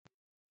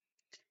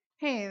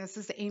Hey, this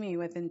is Amy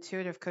with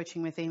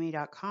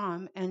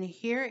intuitivecoachingwithamy.com, and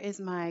here is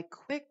my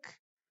quick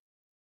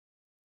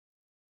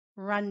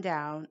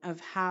rundown of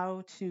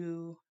how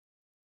to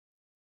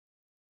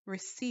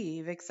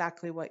receive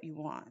exactly what you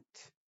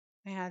want.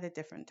 I had a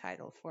different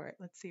title for it.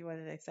 Let's see, what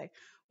did I say?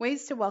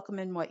 Ways to welcome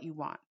in what you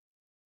want.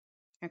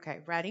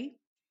 Okay, ready?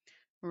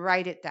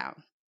 Write it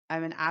down.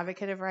 I'm an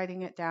advocate of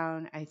writing it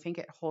down. I think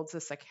it holds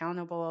us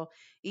accountable.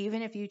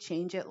 Even if you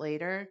change it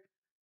later,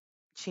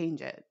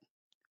 change it.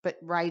 But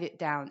write it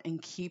down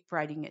and keep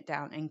writing it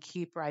down and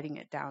keep writing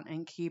it down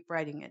and keep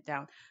writing it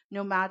down.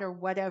 No matter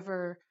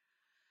whatever,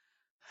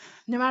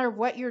 no matter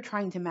what you're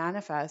trying to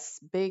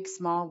manifest, big,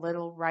 small,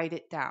 little, write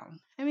it down.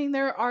 I mean,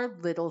 there are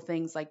little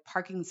things like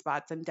parking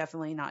spots. I'm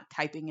definitely not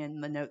typing in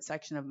the note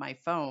section of my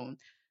phone,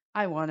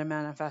 I want to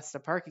manifest a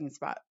parking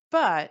spot.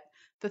 But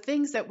the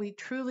things that we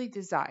truly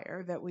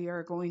desire that we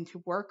are going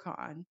to work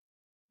on,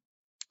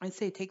 I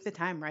say take the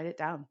time, write it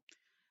down,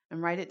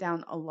 and write it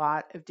down a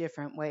lot of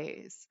different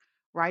ways.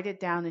 Write it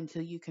down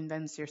until you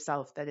convince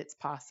yourself that it's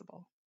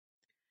possible.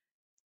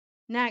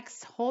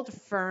 Next, hold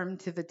firm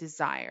to the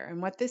desire.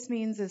 And what this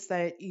means is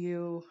that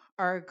you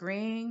are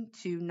agreeing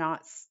to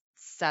not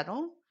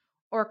settle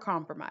or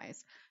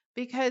compromise.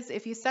 Because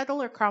if you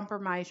settle or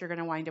compromise, you're going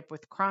to wind up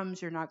with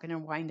crumbs. You're not going to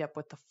wind up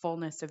with the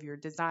fullness of your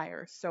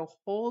desire. So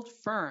hold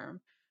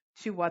firm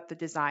to what the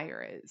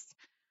desire is.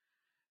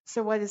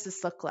 So, what does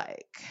this look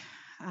like?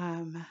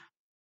 Um,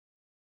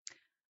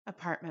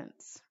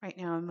 Apartments. Right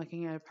now, I'm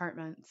looking at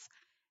apartments,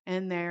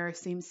 and there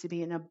seems to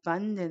be an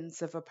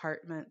abundance of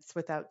apartments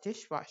without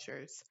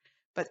dishwashers.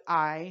 But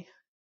I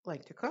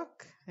like to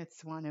cook,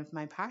 it's one of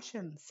my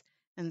passions.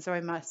 And so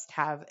I must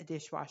have a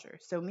dishwasher.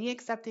 So, me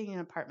accepting an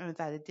apartment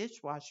without a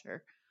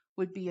dishwasher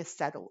would be a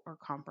settle or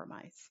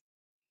compromise.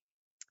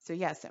 So,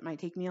 yes, it might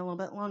take me a little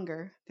bit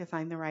longer to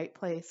find the right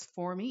place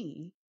for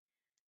me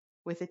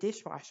with a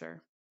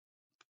dishwasher,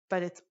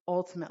 but it's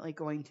ultimately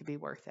going to be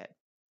worth it.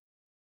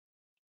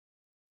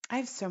 I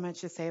have so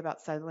much to say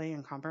about settling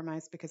and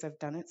compromise because I've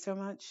done it so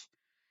much.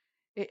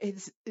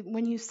 It's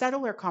when you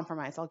settle or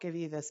compromise, I'll give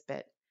you this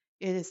bit.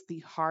 It is the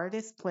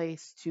hardest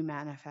place to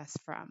manifest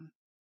from.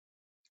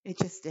 It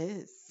just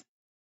is.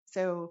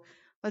 So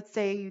let's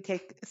say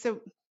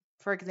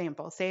for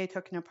example, say I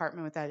took an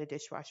apartment without a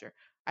dishwasher.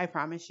 I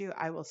promise you,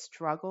 I will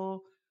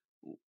struggle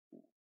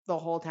the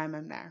whole time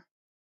I'm there.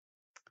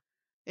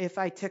 If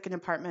I took an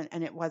apartment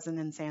and it wasn't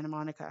in Santa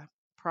Monica,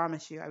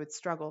 promise you, I would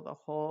struggle the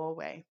whole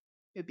way.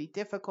 It'd be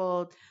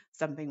difficult.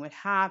 Something would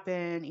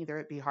happen. Either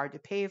it'd be hard to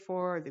pay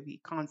for, or there'd be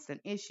constant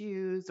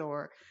issues,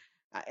 or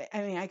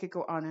I mean, I could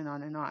go on and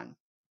on and on.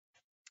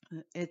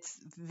 It's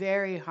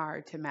very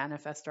hard to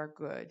manifest our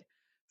good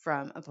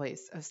from a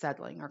place of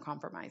settling or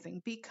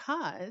compromising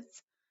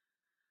because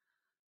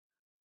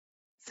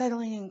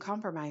settling and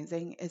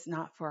compromising is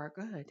not for our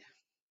good.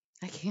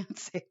 I can't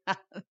say that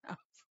enough.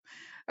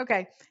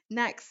 Okay,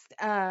 next,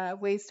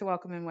 ways to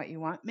welcome in what you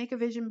want. Make a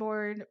vision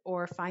board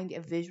or find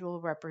a visual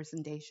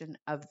representation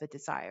of the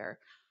desire.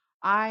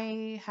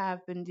 I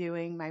have been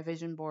doing my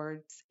vision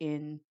boards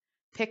in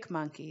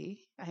PicMonkey.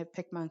 I have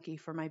PicMonkey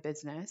for my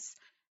business.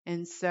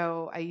 And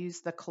so I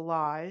use the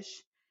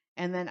collage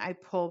and then I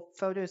pull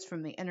photos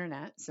from the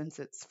internet since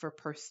it's for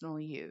personal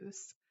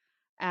use.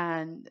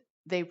 And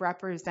they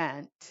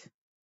represent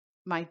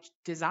my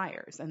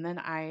desires. And then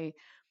I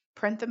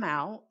print them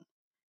out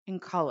in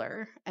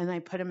color and I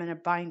put them in a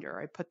binder.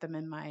 I put them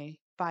in my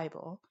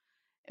Bible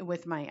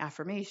with my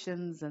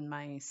affirmations and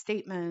my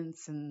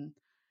statements and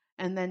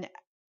then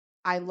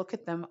I look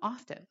at them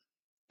often.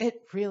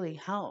 It really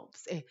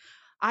helps.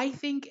 I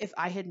think if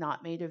I had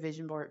not made a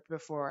vision board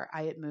before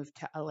I had moved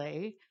to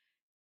LA,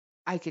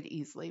 I could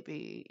easily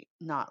be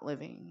not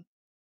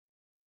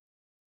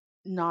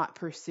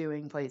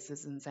pursuing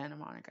places in Santa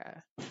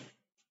Monica.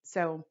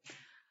 So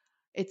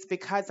it's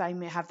because I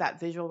may have that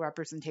visual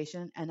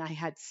representation and I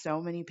had so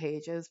many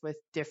pages with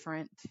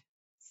different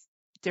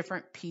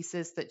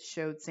pieces that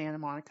showed Santa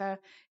Monica.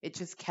 It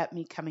just kept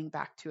me coming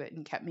back to it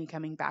and kept me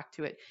coming back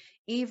to it,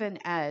 even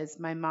as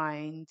my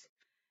mind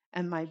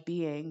and my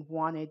being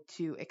wanted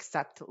to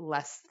accept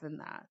less than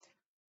that.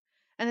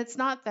 And it's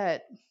not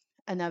that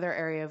another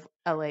area of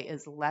LA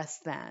is less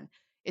than,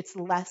 it's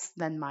less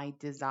than my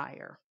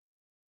desire.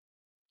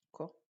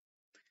 Cool.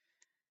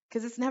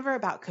 Because it's never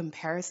about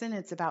comparison,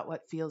 it's about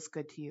what feels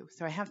good to you.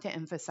 So I have to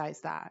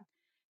emphasize that.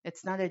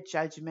 It's not a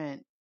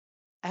judgment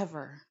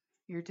ever.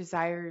 Your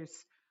desires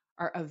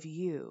are of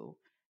you,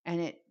 and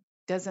it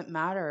doesn't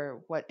matter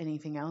what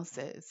anything else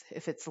is.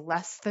 If it's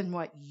less than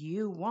what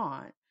you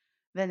want,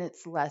 then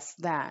it's less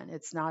than.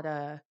 It's not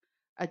a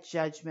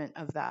judgment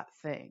of that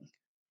thing.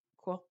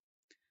 Cool.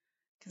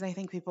 Because I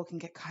think people can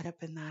get caught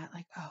up in that,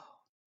 like, oh,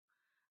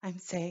 I'm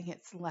saying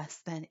it's less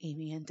than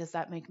Amy, and does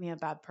that make me a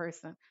bad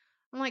person?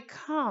 I'm like,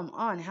 come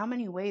on, how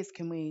many ways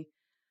can we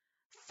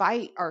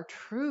fight our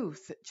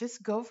truth?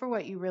 Just go for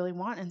what you really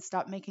want and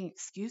stop making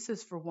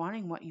excuses for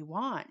wanting what you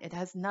want. It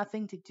has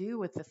nothing to do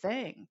with the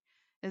thing.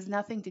 It has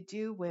nothing to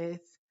do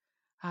with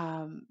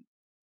um,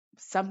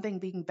 something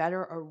being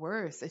better or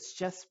worse. It's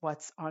just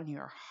what's on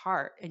your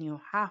heart, and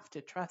you have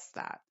to trust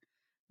that.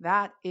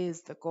 That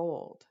is the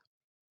gold.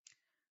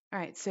 All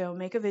right, so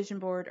make a vision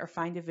board or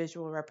find a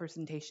visual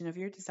representation of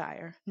your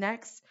desire.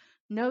 Next,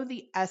 know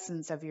the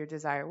essence of your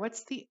desire.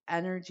 What's the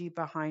energy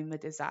behind the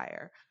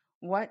desire?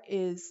 What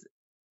is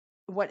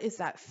what is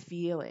that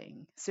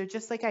feeling? So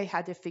just like I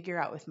had to figure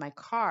out with my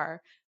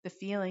car, the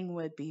feeling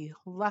would be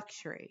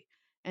luxury.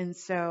 And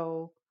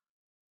so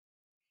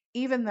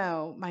even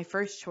though my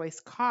first choice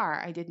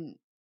car, I didn't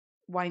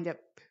wind up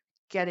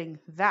getting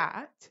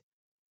that.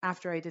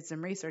 After I did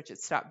some research,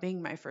 it stopped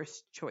being my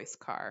first choice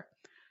car.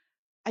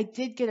 I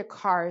did get a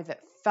car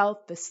that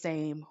felt the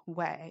same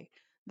way.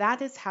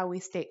 That is how we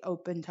stay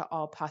open to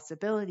all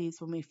possibilities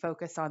when we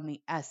focus on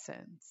the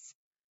essence,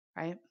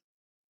 right?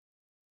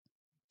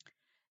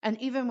 And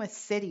even with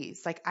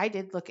cities, like I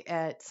did look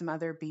at some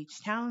other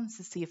beach towns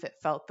to see if it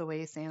felt the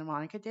way Santa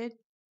Monica did.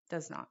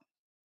 Does not.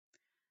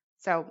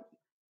 So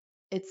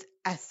it's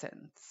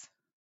essence.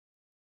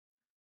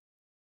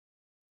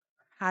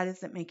 How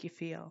does it make you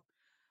feel?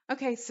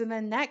 Okay, so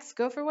then next,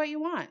 go for what you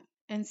want.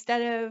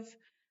 Instead of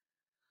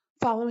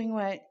following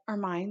what our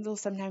minds will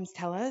sometimes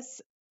tell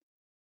us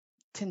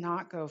to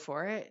not go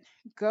for it,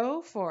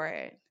 go for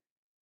it.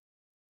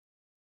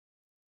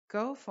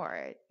 Go for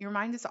it. Your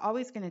mind is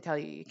always going to tell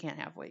you you can't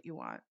have what you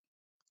want.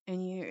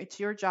 And it's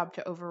your job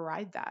to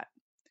override that.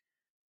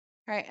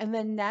 All right. And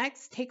then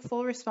next, take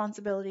full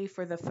responsibility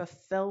for the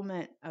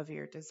fulfillment of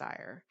your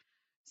desire.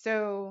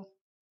 So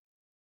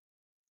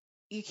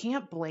you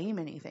can't blame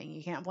anything.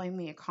 You can't blame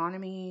the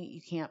economy.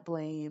 You can't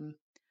blame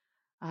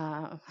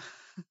uh,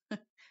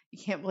 you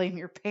can't blame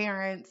your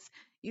parents.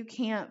 You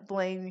can't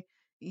blame,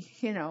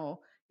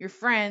 your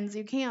friends.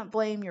 You can't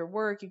blame your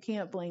work. You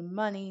can't blame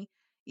money.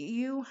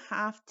 You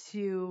have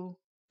to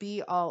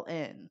be all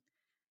in.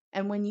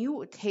 And when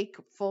you take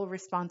full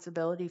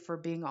responsibility for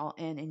being all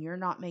in and you're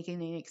not making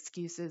any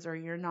excuses or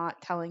you're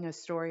not telling a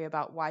story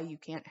about why you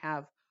can't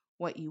have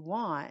what you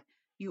want,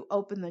 you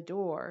open the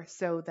door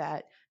so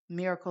that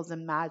miracles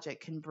and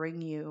magic can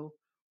bring you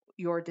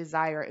your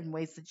desire in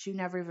ways that you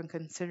never even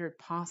considered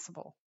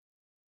possible.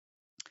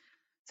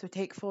 So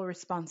take full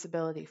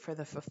responsibility for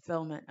the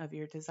fulfillment of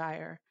your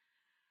desire.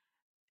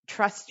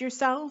 Trust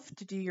yourself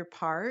to do your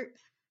part.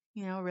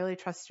 Really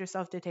trust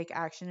yourself to take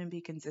action and be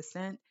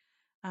consistent.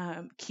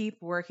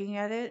 Keep working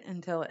at it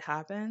until it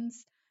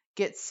happens.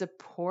 Get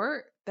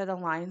support that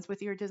aligns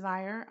with your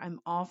desire. I'm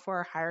all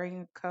for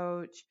hiring a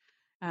coach,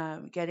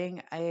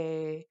 getting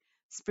a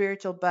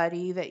spiritual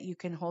buddy that you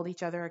can hold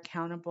each other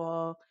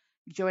accountable,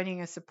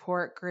 joining a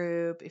support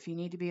group. If you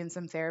need to be in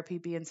some therapy,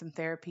 be in some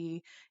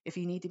therapy. If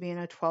you need to be in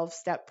a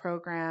 12-step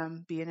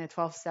program, be in a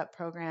 12-step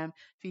program.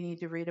 If you need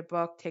to read a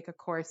book, take a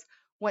course.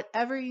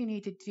 Whatever you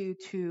need to do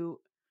to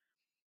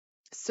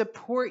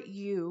support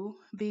you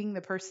being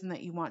the person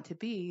that you want to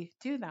be,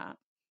 do that.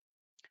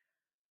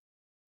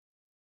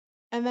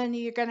 And then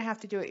you're going to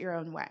have to do it your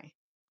own way.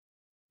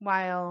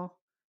 While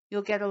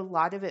you'll get a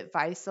lot of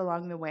advice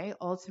along the way,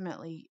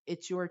 ultimately,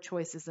 it's your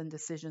choices and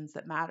decisions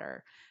that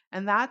matter.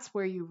 And that's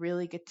where you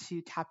really get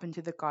to tap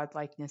into the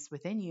godlikeness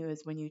within you,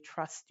 is when you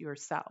trust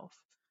yourself.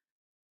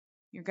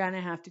 You're going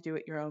to have to do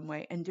it your own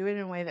way and do it in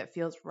a way that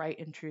feels right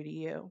and true to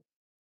you.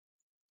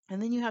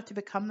 And then you have to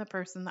become the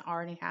person that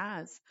already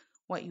has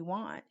what you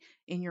want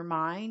in your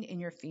mind,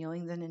 in your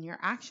feelings, and in your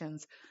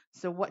actions.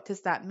 So, what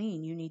does that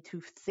mean? You need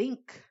to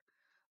think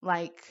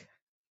like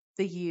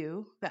the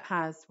you that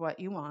has what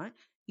you want.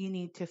 You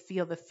need to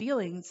feel the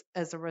feelings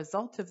as a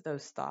result of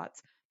those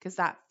thoughts, because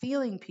that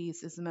feeling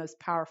piece is the most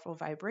powerful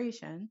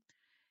vibration.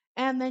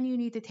 And then you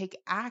need to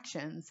take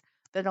actions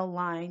that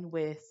align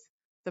with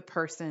the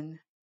person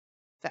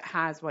that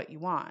has what you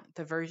want,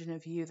 the version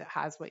of you that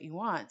has what you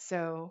want.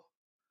 So,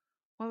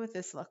 what would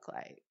this look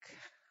like?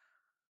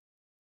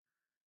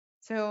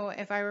 So,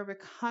 if I were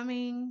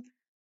becoming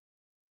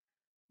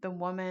the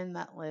woman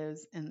that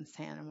lives in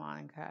Santa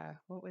Monica,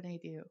 what would I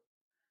do?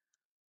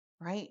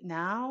 Right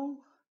now,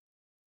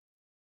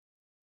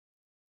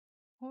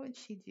 what would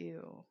she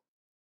do?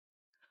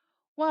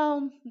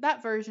 Well,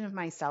 that version of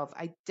myself,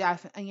 I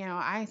definitely,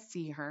 I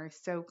see her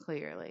so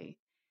clearly.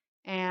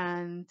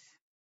 And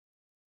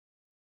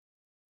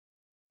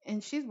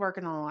she's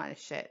working on a lot of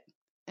shit.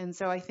 And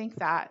so I think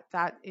that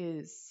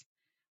is,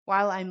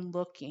 while I'm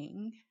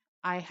looking,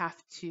 I have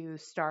to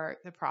start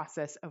the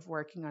process of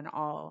working on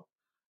all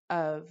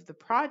of the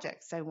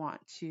projects I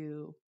want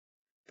to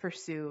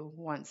pursue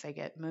once I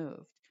get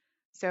moved.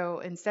 So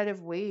instead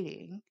of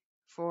waiting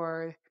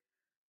for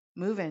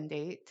move-in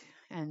date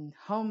and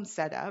home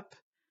setup,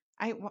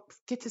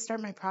 get to start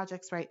my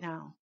projects right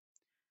now.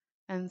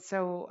 And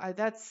so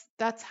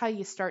that's how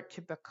you start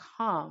to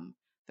become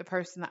the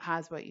person that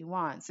has what you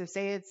want. So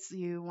say it's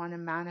you want to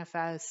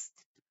manifest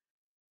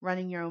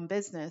running your own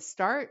business,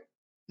 start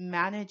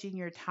managing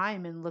your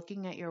time and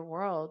looking at your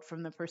world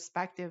from the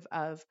perspective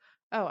of,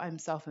 oh, I'm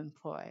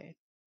self-employed.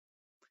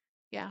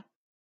 Yeah.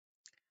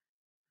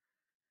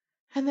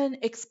 And then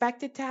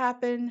expect it to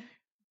happen,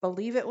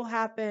 believe it will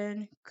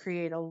happen,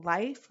 create a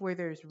life where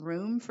there's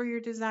room for your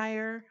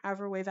desire,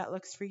 however way that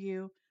looks for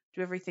you.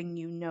 Do everything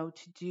you know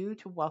to do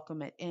to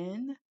welcome it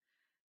in.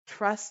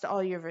 Trust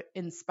all your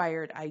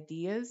inspired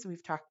ideas.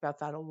 We've talked about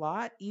that a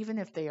lot, even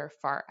if they are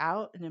far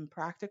out and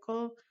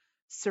impractical.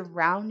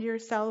 Surround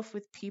yourself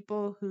with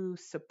people who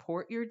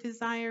support your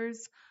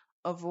desires.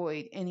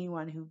 Avoid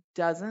anyone who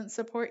doesn't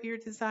support your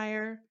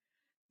desire.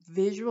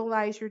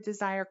 Visualize your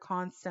desire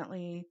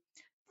constantly.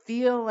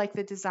 Feel like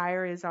the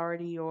desire is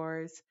already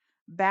yours.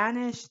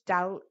 Banish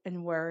doubt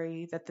and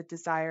worry that the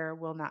desire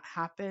will not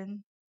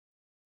happen,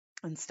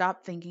 and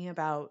stop thinking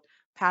about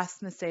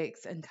past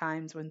mistakes and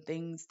times when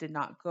things did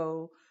not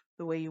go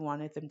the way you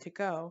wanted them to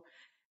go.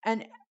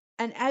 And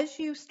and as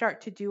you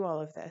start to do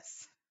all of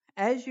this,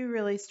 as you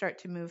really start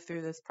to move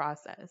through this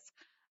process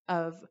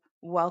of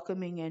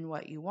welcoming in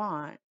what you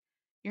want,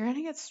 you're going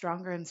to get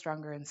stronger and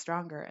stronger and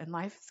stronger, and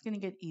life is going to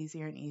get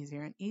easier and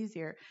easier and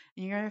easier,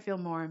 and you're going to feel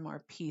more and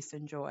more peace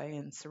and joy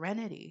and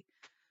serenity.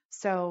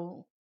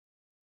 So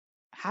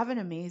have an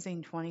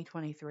amazing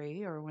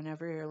 2023, or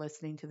whenever you're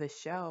listening to this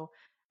show,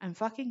 and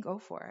fucking go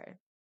for it.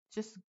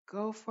 Just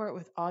go for it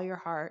with all your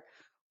heart.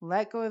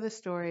 Let go of the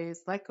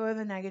stories, let go of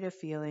the negative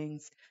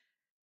feelings,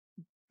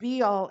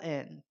 be all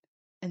in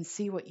and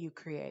see what you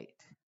create.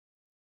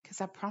 Because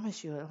I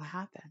promise you it'll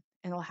happen.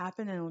 It'll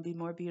happen and it'll be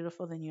more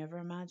beautiful than you ever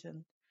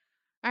imagined.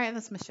 All right,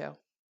 that's my show.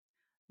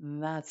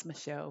 That's my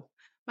show.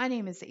 My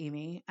name is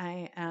Amy.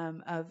 I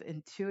am of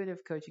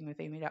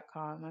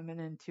intuitivecoachingwithamy.com. I'm an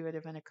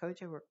intuitive and a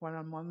coach. I work one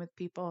on one with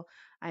people.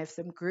 I have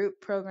some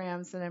group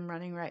programs that I'm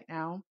running right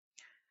now.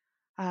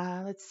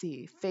 Let's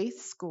see,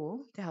 Faith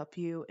School to help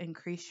you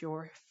increase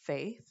your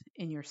faith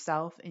in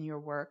yourself, in your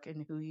work,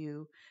 and who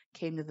you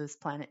came to this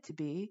planet to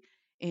be,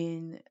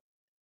 in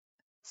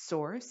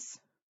Source.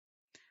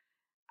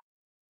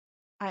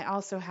 I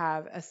also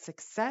have a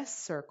success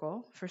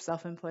circle for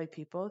self employed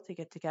people to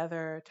get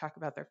together, talk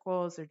about their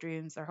goals, their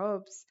dreams, their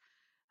hopes,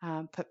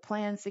 put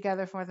plans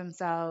together for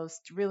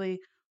themselves, to really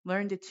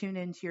learn to tune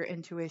into your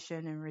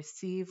intuition and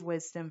receive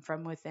wisdom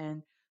from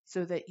within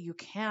so that you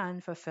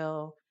can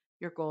fulfill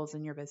your goals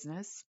in your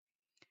business.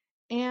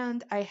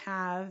 And I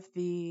have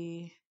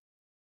the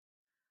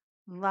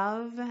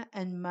love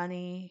and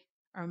money,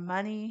 or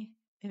money,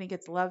 I think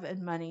it's love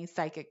and money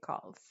psychic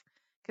calls,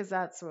 because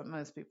that's what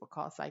most people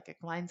call psychic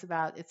lines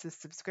about. It's a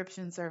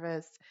subscription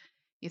service.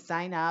 You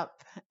sign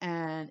up,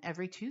 and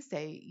every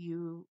Tuesday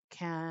you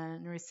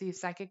can receive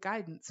psychic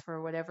guidance for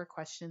whatever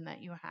question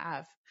that you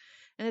have.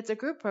 And it's a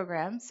group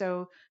program,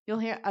 so you'll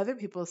hear other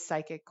people's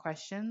psychic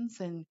questions,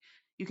 and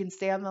you can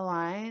stay on the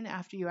line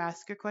after you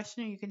ask your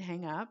question, or you can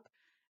hang up.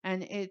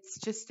 And it's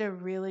just a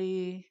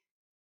really,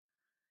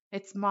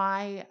 it's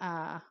my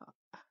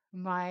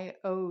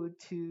ode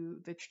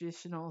to the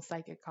traditional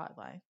psychic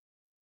hotline.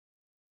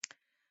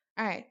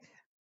 All right.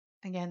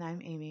 Again,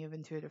 I'm Amy of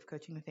Intuitive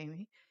Coaching with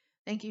Amy.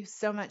 Thank you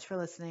so much for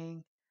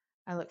listening.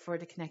 I look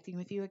forward to connecting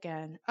with you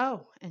again.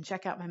 Oh, and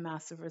check out my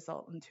massive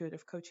result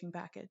intuitive coaching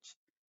package.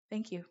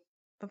 Thank you.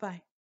 Bye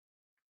bye.